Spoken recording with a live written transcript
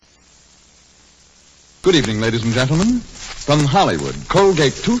Good evening, ladies and gentlemen. From Hollywood,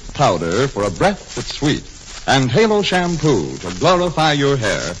 Colgate Tooth Powder for a breath that's sweet and Halo Shampoo to glorify your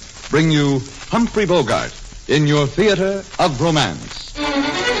hair bring you Humphrey Bogart in your theater of romance.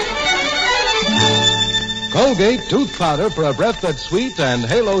 Colgate Tooth Powder for a breath that's sweet and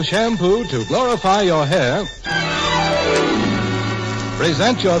Halo Shampoo to glorify your hair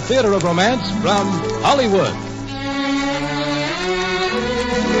present your theater of romance from Hollywood.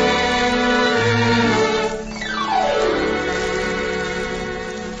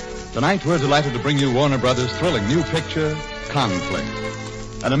 Tonight, we're delighted to bring you Warner Brothers' thrilling new picture, Conflict.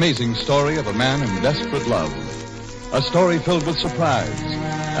 An amazing story of a man in desperate love. A story filled with surprise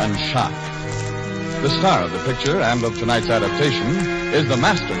and shock. The star of the picture and of tonight's adaptation is the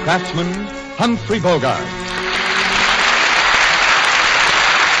master craftsman, Humphrey Bogart.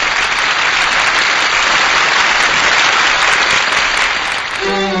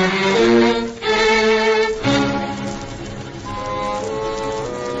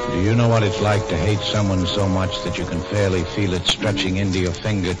 Do you know what it's like to hate someone so much that you can fairly feel it stretching into your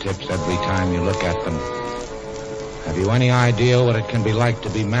fingertips every time you look at them? Have you any idea what it can be like to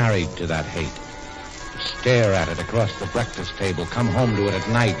be married to that hate? To stare at it across the breakfast table, come home to it at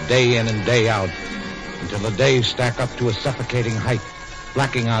night, day in and day out, until the days stack up to a suffocating height,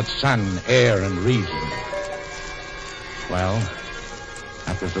 blacking out sun, air, and reason. Well,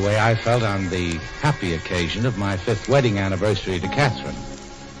 that was the way I felt on the happy occasion of my 5th wedding anniversary to Catherine.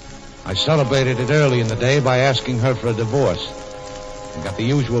 I celebrated it early in the day by asking her for a divorce and got the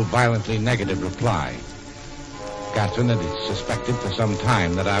usual violently negative reply. Catherine had suspected for some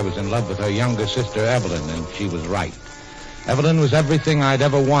time that I was in love with her younger sister, Evelyn, and she was right. Evelyn was everything I'd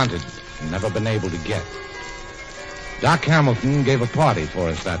ever wanted and never been able to get. Doc Hamilton gave a party for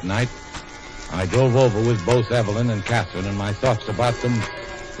us that night. I drove over with both Evelyn and Catherine, and my thoughts about them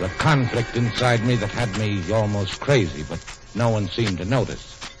were a conflict inside me that had me almost crazy, but no one seemed to notice.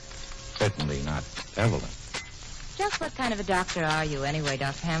 Certainly not Evelyn. Just what kind of a doctor are you anyway,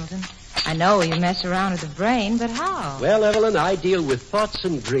 Dr. Hamilton? I know you mess around with the brain, but how? Well, Evelyn, I deal with thoughts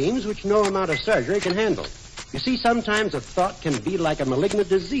and dreams which no amount of surgery can handle. You see, sometimes a thought can be like a malignant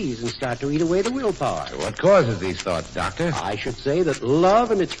disease and start to eat away the willpower. What causes these thoughts, Doctor? I should say that love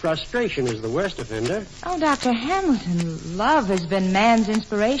and its frustration is the worst offender. Oh, Dr. Hamilton, love has been man's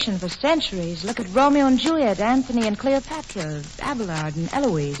inspiration for centuries. Look at Romeo and Juliet, Anthony and Cleopatra, Abelard and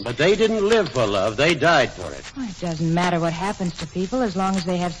Eloise. But they didn't live for love. They died for it. Well, it doesn't matter what happens to people as long as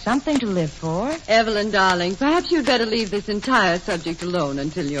they have something to live for. Evelyn, darling, perhaps you'd better leave this entire subject alone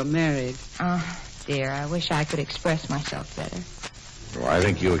until you're married. Oh, dear, I wish I could express myself better. Oh, I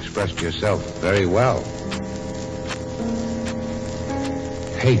think you expressed yourself very well.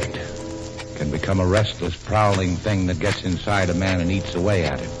 Hate can become a restless, prowling thing that gets inside a man and eats away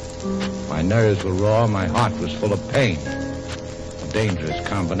at him. My nerves were raw, my heart was full of pain. A dangerous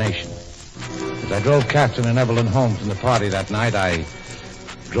combination. As I drove Catherine and Evelyn home from the party that night, I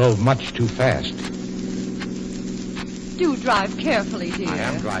drove much too fast. Do drive carefully, dear. I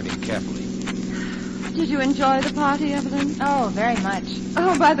am driving carefully. Did you enjoy the party, Evelyn? Oh, very much.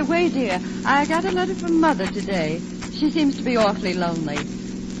 Oh, by the way, dear, I got a letter from Mother today. She seems to be awfully lonely.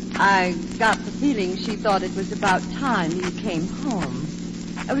 I got the feeling she thought it was about time you came home.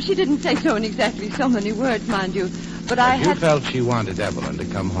 She didn't say so in exactly so many words, mind you, but You felt she wanted Evelyn to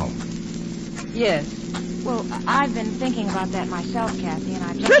come home. Yes. Well, I've been thinking about that myself, Kathy, and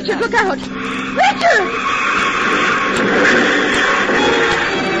I've just... Richard, look out! Richard!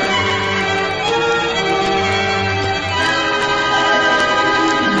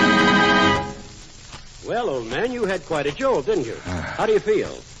 Well, old man, you had quite a jolt, didn't you? How do you feel?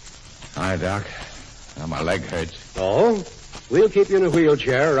 Hi, Doc. Now my leg hurts. Oh? We'll keep you in a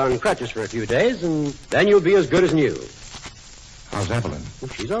wheelchair or on crutches for a few days, and then you'll be as good as new. How's Evelyn?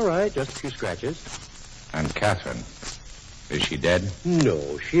 Well, she's all right, just a few scratches. And Catherine? Is she dead?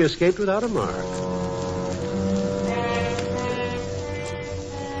 No, she escaped without a mark.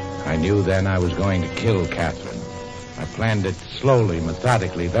 I knew then I was going to kill Catherine. I planned it slowly,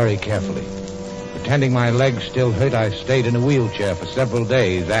 methodically, very carefully. Pretending my legs still hurt, I stayed in a wheelchair for several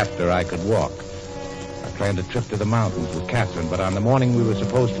days after I could walk. I planned a trip to the mountains with Catherine, but on the morning we were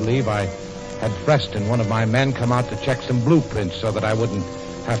supposed to leave, I had Preston, one of my men, come out to check some blueprints so that I wouldn't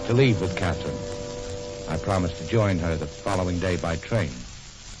have to leave with Catherine. I promised to join her the following day by train.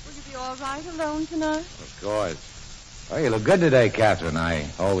 Will you be all right alone tonight? Of course. Oh, you look good today, Catherine. I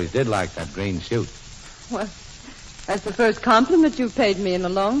always did like that green suit. Well, that's the first compliment you've paid me in a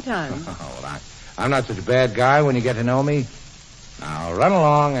long time. Oh, well, I'm not such a bad guy when you get to know me. Now, run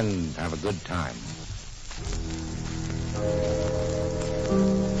along and have a good time.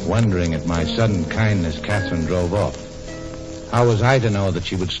 Wondering at my sudden kindness, Catherine drove off. How was I to know that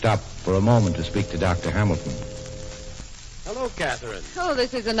she would stop for a moment to speak to Dr. Hamilton? Hello, Catherine. Oh,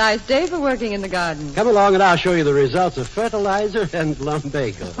 this is a nice day for working in the garden. Come along and I'll show you the results of fertilizer and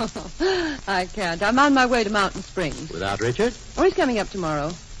lumbago. I can't. I'm on my way to Mountain Springs. Without Richard? Oh, he's coming up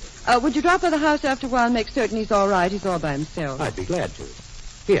tomorrow. Would you drop by the house after a while and make certain he's all right? He's all by himself. I'd be glad to.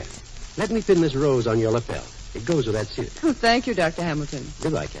 Here, let me pin this rose on your lapel. It goes with that suit. Oh, thank you, Dr. Hamilton.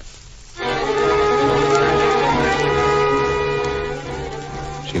 Goodbye, Captain.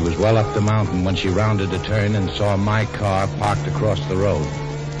 She was well up the mountain when she rounded a turn and saw my car parked across the road.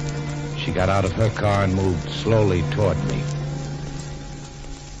 She got out of her car and moved slowly toward me.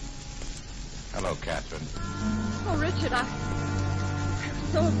 Hello, Catherine. Oh, Richard, I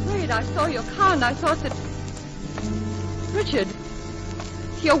was so afraid. I saw your car and I thought that... Richard,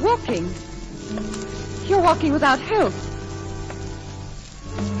 you're walking. You're walking without help.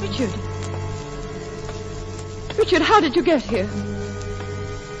 Richard. Richard, how did you get here?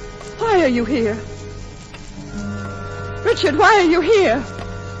 Why are you here? Richard, why are you here?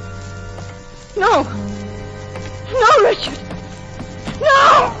 No. No, Richard.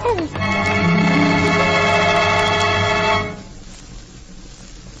 No!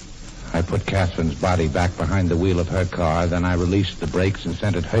 I put Catherine's body back behind the wheel of her car, then I released the brakes and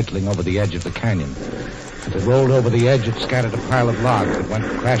sent it hurtling over the edge of the canyon. As it rolled over the edge, it scattered a pile of logs that went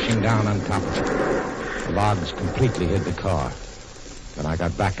crashing down on top of it. The logs completely hid the car. Then I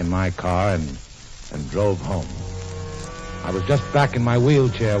got back in my car and drove home. I was just back in my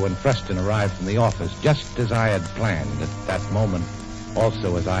wheelchair when Preston arrived from the office, just as I had planned. At that moment,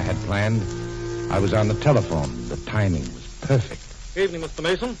 also as I had planned, I was on the telephone. The timing was perfect. Evening, Mr.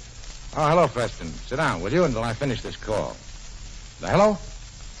 Mason. Oh, hello, Preston. Sit down, will you, until I finish this call. Hello?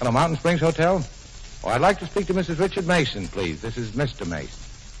 Hello, Mountain Springs Hotel? Oh, I'd like to speak to Mrs. Richard Mason, please. This is Mr. Mason.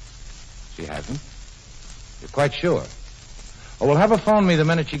 She hasn't? You're quite sure? Oh, well, have her phone me the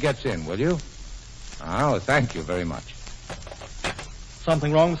minute she gets in, will you? Oh, thank you very much.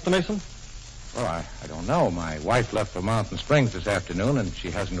 Something wrong, Mr. Mason? Well, I don't know. My wife left for Mountain Springs this afternoon, and she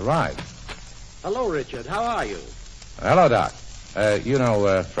hasn't arrived. Hello, Richard. How are you? Hello, Doc. You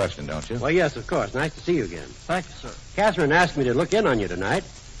know Preston, don't you? Well, yes, of course. Nice to see you again. Thank you, sir. Catherine asked me to look in on you tonight.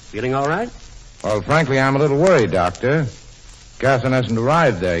 Feeling all right? Well, frankly, I'm a little worried, Doctor. Catherine hasn't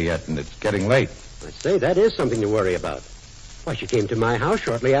arrived there yet, and it's getting late. I'd say that is something to worry about. Why, she came to my house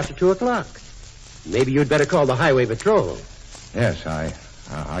shortly after 2 o'clock. Maybe you'd better call the highway patrol. Yes, I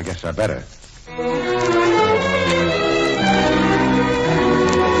guess I better.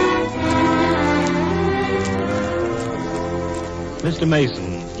 Mr.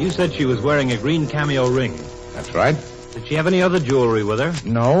 Mason, you said she was wearing a green cameo ring. That's right. Did she have any other jewelry with her?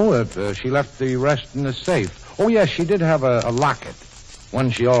 No, she left the rest in the safe. Oh, yes, she did have a locket. One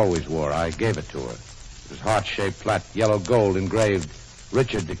she always wore. I gave it to her. It was heart-shaped, flat, yellow gold engraved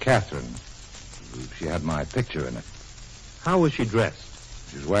Richard to Catherine. She had my picture in it. How was she dressed?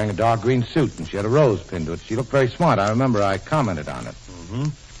 She was wearing a dark green suit, and she had a rose pinned to it. She looked very smart. I remember I commented on it.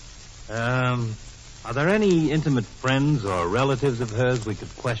 Mm-hmm. Are there any intimate friends or relatives of hers we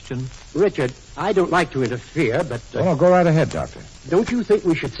could question? Richard, I don't like to interfere, but... Oh, go right ahead, Doctor. Don't you think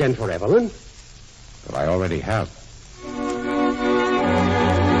we should send for Evelyn? But I already have.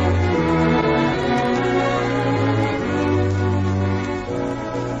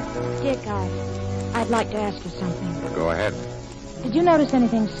 Dick, I'd like to ask you something. Go ahead. Did you notice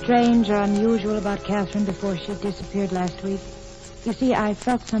anything strange or unusual about Catherine before she disappeared last week? You see, I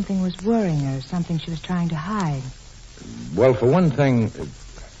felt something was worrying her, something she was trying to hide. Well, for one thing...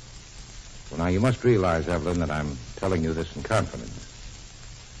 Well, now, you must realize, Evelyn, that I'm telling you this in confidence.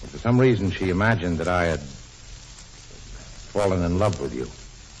 But for some reason, she imagined that I had fallen in love with you.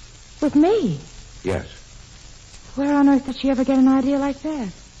 With me? Yes. Where on earth did she ever get an idea like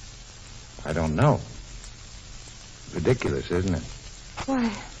that? I don't know. Ridiculous, isn't it? Why,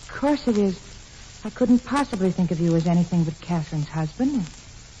 of course it is. I couldn't possibly think of you as anything but Catherine's husband. And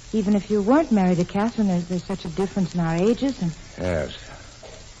even if you weren't married to Catherine, there's such a difference in our ages. And Yes.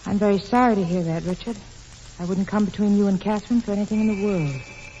 I'm very sorry to hear that, Richard. I wouldn't come between you and Catherine for anything in the world.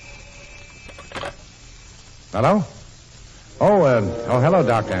 Hello? Oh, hello,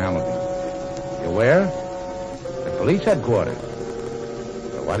 Dr. Hamilton. You where? The police headquarters.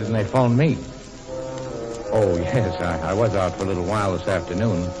 Well, why didn't they phone me? Oh, yes, I was out for a little while this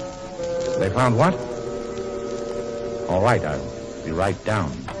afternoon. They found what? All right, I'll be right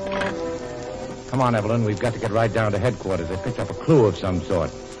down. Come on, Evelyn, we've got to get right down to headquarters. They picked up a clue of some sort.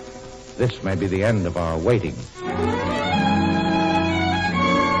 This may be the end of our waiting.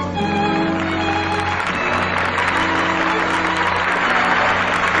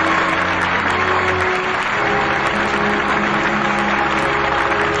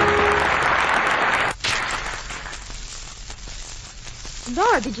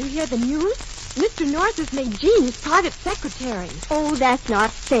 you hear the news? Mr. Norris has made Jean his private secretary. Oh, that's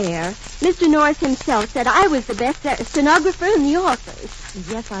not fair. Mr. Norris himself said I was the best stenographer in the office.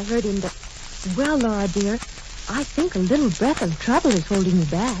 Yes, I heard him, but... Well, Laura, dear, I think a little breath of trouble is holding you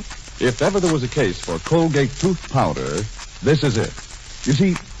back. If ever there was a case for Colgate tooth powder, this is it. You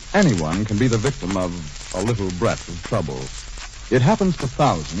see, anyone can be the victim of a little breath of trouble. It happens to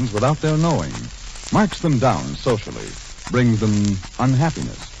thousands without their knowing, marks them down socially, brings them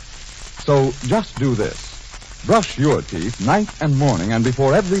unhappiness. So just do this. Brush your teeth night and morning and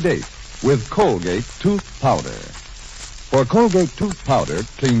before every date with Colgate tooth powder. For Colgate tooth powder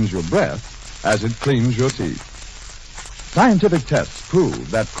cleans your breath as it cleans your teeth. Scientific tests prove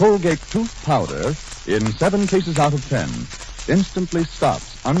that Colgate tooth powder, in 7 cases out of 10, instantly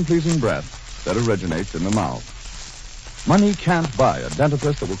stops unpleasing breath that originates in the mouth. Money can't buy a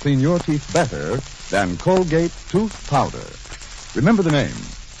dentifrice that will clean your teeth better than Colgate tooth powder. Remember the name,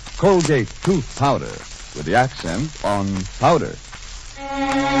 Colgate tooth powder, with the accent on powder.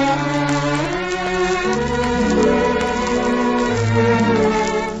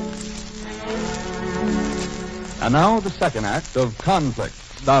 And now the second act of Conflict,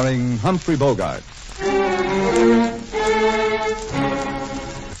 starring Humphrey Bogart.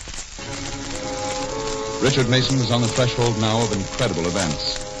 Richard Mason was on the threshold now of incredible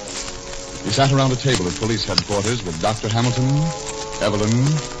events. He sat around a table at police headquarters with Dr. Hamilton, Evelyn,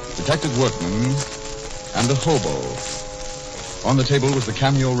 Detective Workman, and a hobo. On the table was the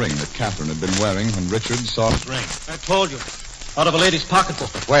cameo ring that Catherine had been wearing when Richard saw his ring. I told you. Out of a lady's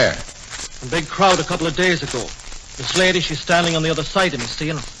pocketbook. Where? A big crowd a couple of days ago. This lady, she's standing on the other side of me,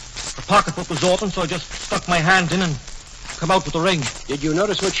 seeing her. The pocketbook was open, so I just stuck my hand in and come out with the ring. Did you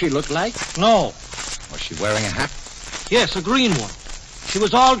notice what she looked like? No. Was she wearing a hat? Yes, a green one. She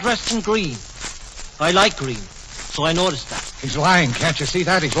was all dressed in green. I like green, so I noticed that. He's lying. Can't you see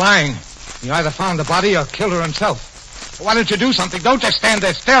that? He's lying. He either found the body or killed her himself. Why don't you do something? Don't just stand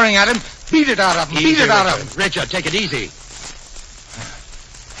there staring at him. Beat it out of him. Beat it out of him. Richard, take it easy.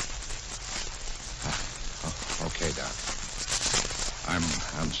 Okay, Doc.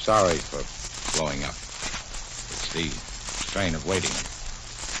 I'm sorry for blowing up. It's the strain of waiting,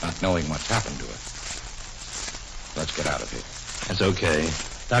 not knowing what's happened to her. Let's get out of here. That's okay.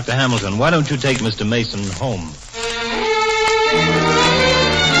 Dr. Hamilton, why don't you take Mr. Mason home?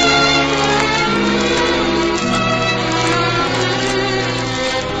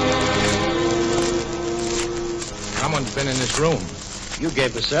 Someone's been in this room. You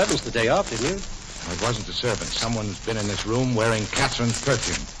gave the servants the day off, didn't you? It wasn't the servant. Someone's been in this room wearing Catherine's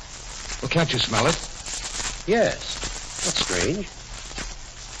perfume. Well, can't you smell it? Yes. That's strange.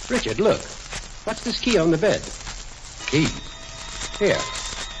 Richard, look. What's this key on the bed? Key? Here.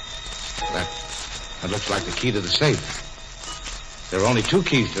 That looks like the key to the safe. There are only 2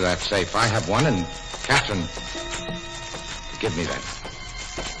 keys to that safe. I have one, and Catherine... Give me that.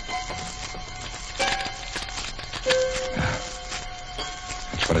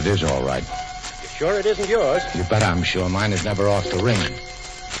 That's what it is, all right. You sure it isn't yours? You bet I'm sure. Mine is never off the ring.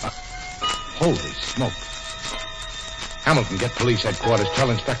 Holy smoke. Hamilton, get police headquarters.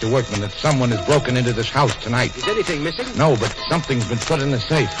 Tell Inspector Workman that someone has broken into this house tonight. Is anything missing? No, but something's been put in the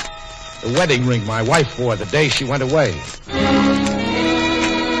safe. The wedding ring my wife wore the day she went away.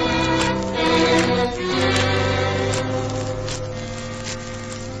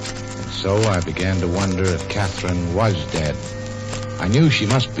 And so I began to wonder if Catherine was dead. I knew she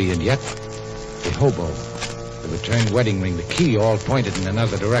must be, and yet the hobo, the returned wedding ring, the key all pointed in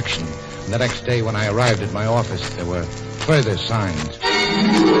another direction. And the next day when I arrived at my office, there were further signs.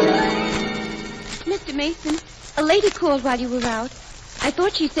 Mr. Mason, a lady called while you were out. I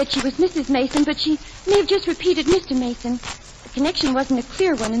thought she said she was Mrs. Mason, but she may have just repeated Mr. Mason. The connection wasn't a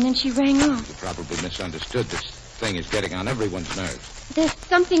clear one, and then she rang off. You probably misunderstood. This thing is getting on everyone's nerves. There's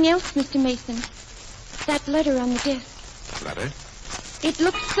something else, Mr. Mason. That letter on the desk. Letter? It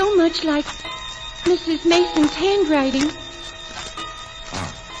looks so much like Mrs. Mason's handwriting.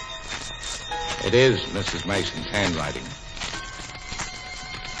 Oh. It is Mrs. Mason's handwriting.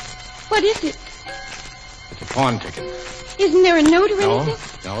 What is it? It's a pawn ticket. Isn't there a note or anything?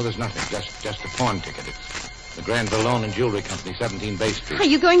 No, there's nothing. Just a pawn ticket. It's the Granville Loan and Jewelry Company, 17 Bay Street. Are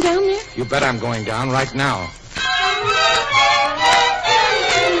you going down there? You bet I'm going down right now.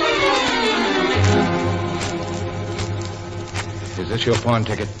 Is this your pawn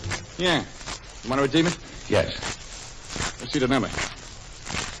ticket? Yeah. You want to redeem it? Yes. Let's see the number.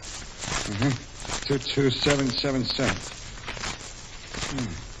 22777.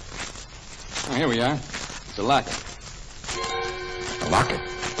 Oh, here we are. It's a locket. A locket?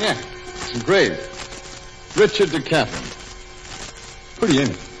 Yeah. It's engraved. Richard to Catherine. Pretty,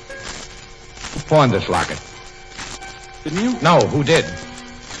 ain't it? Who pawned this locket? Didn't you? No, who did?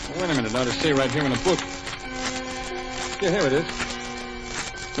 Wait a minute. Now to say right here in the book. Yeah, here it is.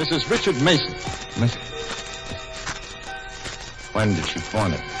 Mrs. Richard Mason. When did she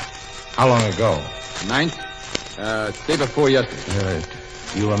pawn it? How long ago? 9th? Day before yesterday.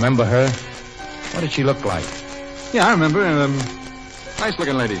 Do you remember her? What did she look like? Yeah, I remember.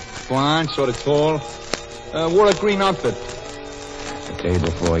 Nice-looking lady. Blonde, sort of tall. Wore a green outfit. The day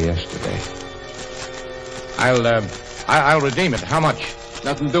before yesterday. I'll redeem it. How much?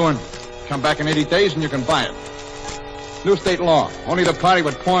 Nothing doing. Come back in 80 days and you can buy it. New state law. Only the party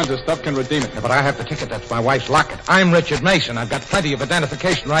with pawns and stuff can redeem it. Yeah, but I have the ticket. That's my wife's locket. I'm Richard Mason. I've got plenty of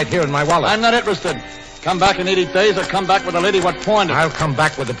identification right here in my wallet. I'm not interested. Come back in 80 days or come back with the lady what pawned it. I'll come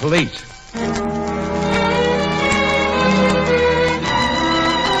back with the police.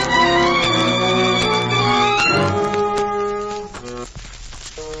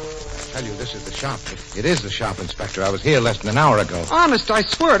 This is the shop. It is the shop, Inspector. I was here less than an hour ago. Honest, I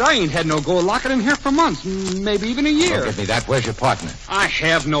swear it. I ain't had no gold locket in here for months, maybe even a year. Don't give me that. Where's your partner? I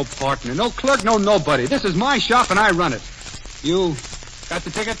have no partner, no clerk, no nobody. This is my shop and I run it. You got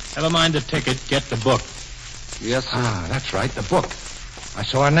the ticket? Never mind the ticket. Get the book. Yes, sir. Ah, that's right, the book. I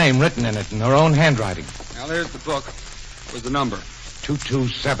saw her name written in it in her own handwriting. Now, there's the book. Where's the number?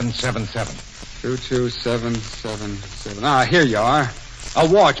 22777. 22777. Ah, here you are. A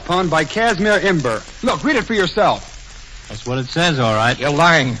watch pawned by Casimir Imber. Look, read it for yourself. That's what it says, all right. You're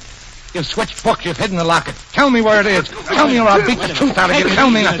lying. You've switched books. You've hidden the locket. Tell me where it is. Tell me or I'll beat the truth out of you. Tell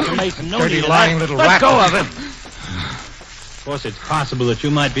me. Dirty, lying little rat. Let go of him. Of course, it's possible that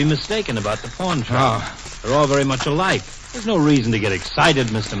you might be mistaken about the pawn shop. Oh. They're all very much alike. There's no reason to get excited,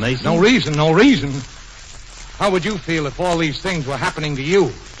 Mr. Mason. No reason, no reason. How would you feel if all these things were happening to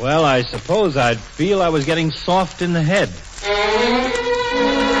you? Well, I suppose I'd feel I was getting soft in the head.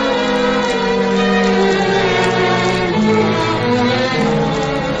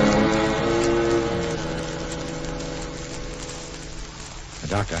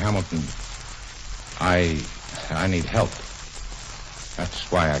 Dr. Hamilton, I need help. That's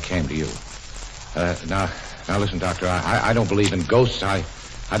why I came to you. Now listen, Doctor, I don't believe in ghosts. I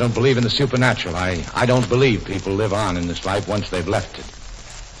don't believe in the supernatural. I don't believe people live on in this life once they've left it.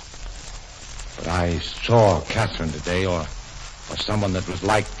 But I saw Catherine today, or someone that was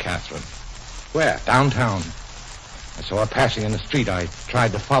like Catherine. Where? Downtown. I saw her passing in the street. I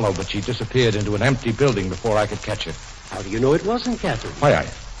tried to follow, but she disappeared into an empty building before I could catch her. How do you know it wasn't Catherine? Why,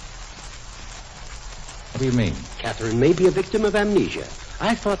 What do you mean? Catherine may be a victim of amnesia.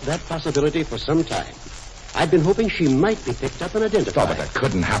 I thought that possibility for some time. I've been hoping she might be picked up and identified. Oh, but that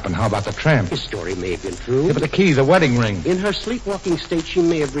couldn't happen. How about the tramp? His story may have been true. Yeah, but the key, the wedding ring. In her sleepwalking state, she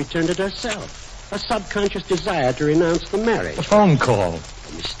may have returned it herself. A subconscious desire to renounce the marriage. A phone call.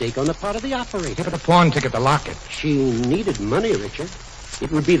 A mistake on the part of the operator. Yeah, but the pawn ticket, the locket. She needed money, Richard.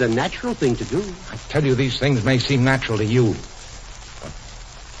 It would be the natural thing to do. I tell you, these things may seem natural to you, but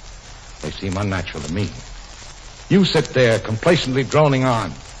they seem unnatural to me. You sit there complacently droning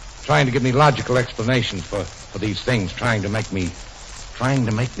on, trying to give me logical explanations for these things, trying to make me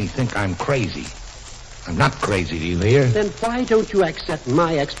think I'm crazy. I'm not crazy, do you hear? Then why don't you accept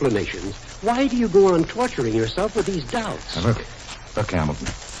my explanations? Why do you go on torturing yourself with these doubts? Now look,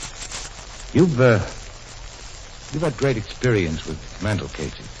 Hamilton. You've had great experience with mental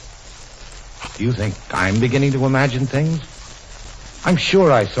cases. Do you think I'm beginning to imagine things? I'm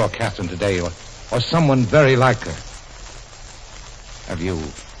sure I saw Catherine today, or someone very like her. Have you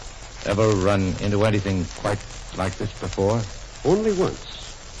ever run into anything quite like this before? Only once.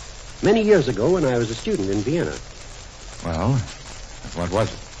 Many years ago when I was a student in Vienna. Well, what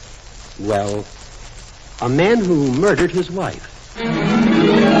was it? Well, a man who murdered his wife.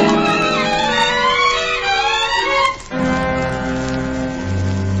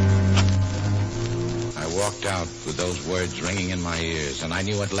 Walked out with those words ringing in my ears, and I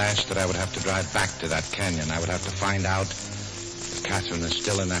knew at last that I would have to drive back to that canyon. I would have to find out if Catherine is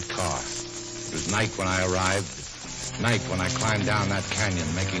still in that car. It was night when I arrived, night when I climbed down that canyon,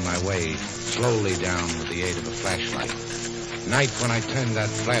 making my way slowly down with the aid of a flashlight. Night when I turned that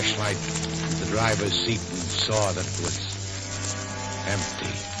flashlight to the driver's seat and saw that it was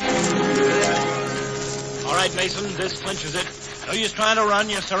empty. All right, Mason, this clinches it. No use trying to run.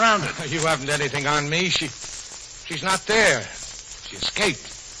 You're surrounded. You haven't anything on me. She's not there. She escaped.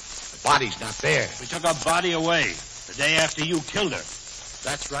 The body's not there. We took her body away the day after you killed her.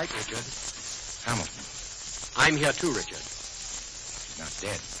 That's right, Richard. Hamilton. I'm here too, Richard. She's not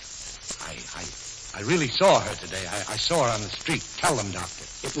dead. I really saw her today. I saw her on the street. Tell them, Doctor.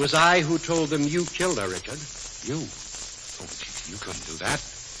 It was I who told them you killed her, Richard. You? Oh, but you couldn't do that.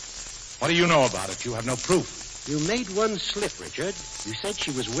 What do you know about it? You have no proof. You made one slip, Richard. You said she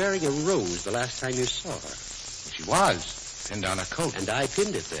was wearing a rose the last time you saw her. She was. Pinned on her coat. And I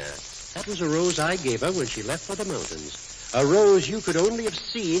pinned it there. That was a rose I gave her when she left for the mountains. A rose you could only have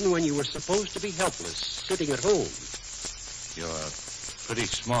seen when you were supposed to be helpless, sitting at home. You're pretty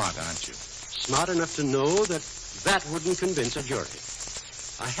smart, aren't you? Smart enough to know that wouldn't convince a jury.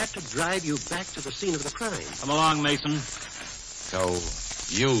 I had to drive you back to the scene of the crime. Come along, Mason. So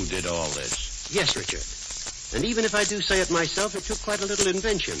you did all this? Yes, Richard. And even if I do say it myself, it took quite a little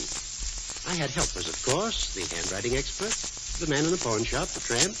invention. I had helpers, of course, the handwriting expert, the man in the pawn shop, the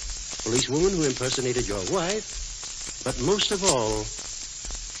tramp, policewoman who impersonated your wife, but most of all,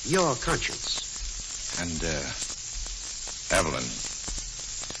 your conscience. And, Evelyn,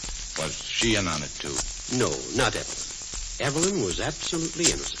 was she in on it, too? No, not Evelyn. Evelyn was absolutely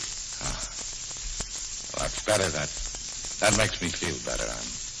innocent. Well, that's better. That makes me feel better.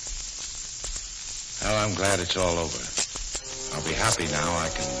 I'm glad it's all over. I'll be happy now. I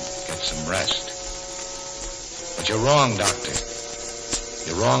can get some rest. But you're wrong, Doctor.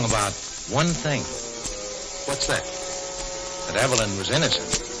 You're wrong about one thing. What's that? That Evelyn was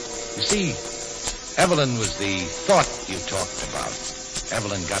innocent. You see, Evelyn was the thought you talked about.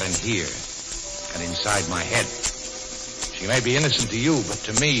 Evelyn got in here and inside my head. She may be innocent to you, but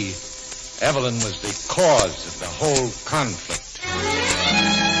to me, Evelyn was the cause of the whole conflict.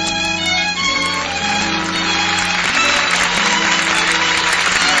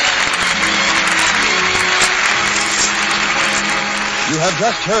 You have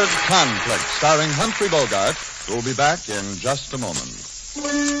just heard Conflict, starring Humphrey Bogart, who will be back in just a moment.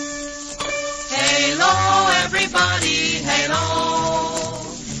 Halo, everybody, halo.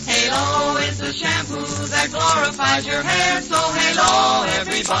 Halo is the shampoo that glorifies your hair. So halo,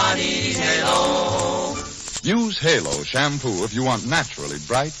 everybody, halo. Use Halo shampoo if you want naturally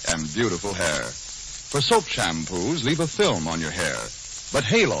bright and beautiful hair. For soap shampoos, leave a film on your hair. But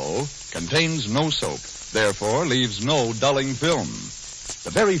Halo contains no soap, therefore leaves no dulling film. The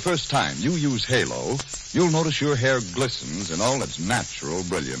very first time you use Halo, you'll notice your hair glistens in all its natural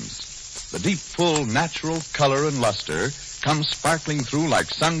brilliance. The deep, full, natural color and luster comes sparkling through like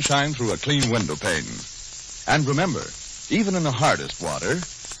sunshine through a clean window pane. And remember, even in the hardest water,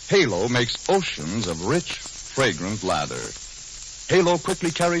 Halo makes oceans of rich, fragrant lather. Halo quickly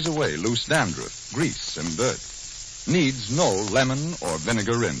carries away loose dandruff, grease, and dirt. Needs no lemon or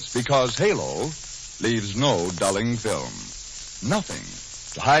vinegar rinse because Halo leaves no dulling film. Nothing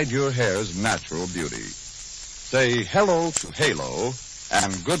to hide your hair's natural beauty. Say hello to Halo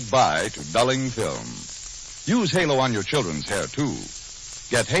and goodbye to dulling film. Use Halo on your children's hair, too.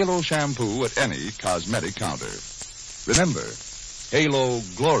 Get Halo shampoo at any cosmetic counter. Remember, Halo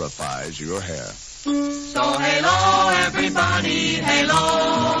glorifies your hair. So halo, everybody,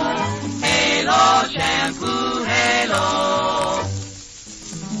 halo. Halo shampoo, halo.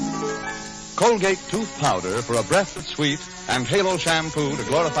 Colgate tooth powder for a breath that's sweet and Halo shampoo to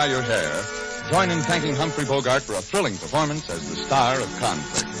glorify your hair. Join in thanking Humphrey Bogart for a thrilling performance as the star of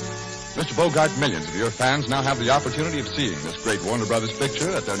Conflict. Mr. Bogart, millions of your fans now have the opportunity of seeing this great Warner Brothers picture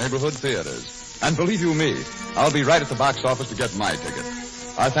at their neighborhood theaters. And believe you me, I'll be right at the box office to get my ticket.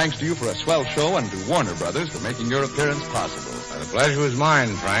 Our thanks to you for a swell show and to Warner Brothers for making your appearance possible. The pleasure was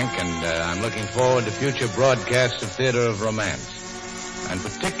mine, Frank, and I'm looking forward to future broadcasts of Theater of Romance. In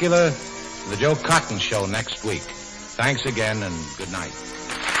particular, the Joe Cotton Show next week. Thanks again, and good night.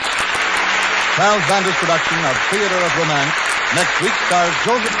 Charles Vander's production of Theater of Romance next week stars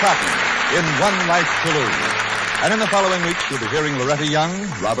Joseph Cotton in One Life to Lose. And in the following weeks, you'll be hearing Loretta Young,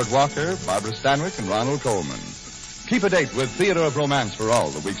 Robert Walker, Barbara Stanwyck, and Ronald Coleman. Keep a date with Theater of Romance for all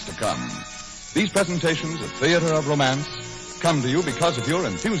the weeks to come. These presentations of Theater of Romance come to you because of your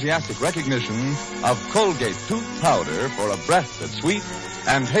enthusiastic recognition of Colgate tooth powder for a breath that's sweet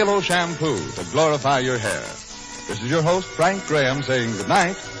and Halo shampoo to glorify your hair. This is your host, Frank Graham, saying good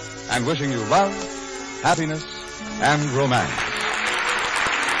night and wishing you love, happiness, and romance.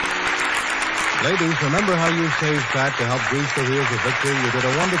 Ladies, remember how you saved fat to help grease the wheels of victory? You did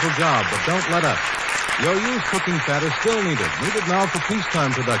a wonderful job, but don't let up. Your used cooking fat is still needed now for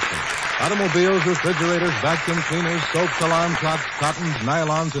peacetime production. Automobiles, refrigerators, vacuum cleaners, soaps, alarm clocks, cottons,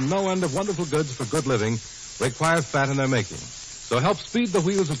 nylons, and no end of wonderful goods for good living require fat in their making. So help speed the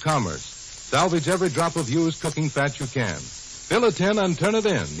wheels of commerce. Salvage every drop of used cooking fat you can. Fill a tin and turn it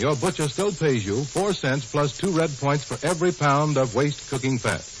in. Your butcher still pays you 4 cents plus 2 red points for every pound of waste cooking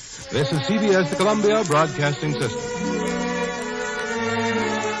fat. This is CBS, the Columbia Broadcasting System.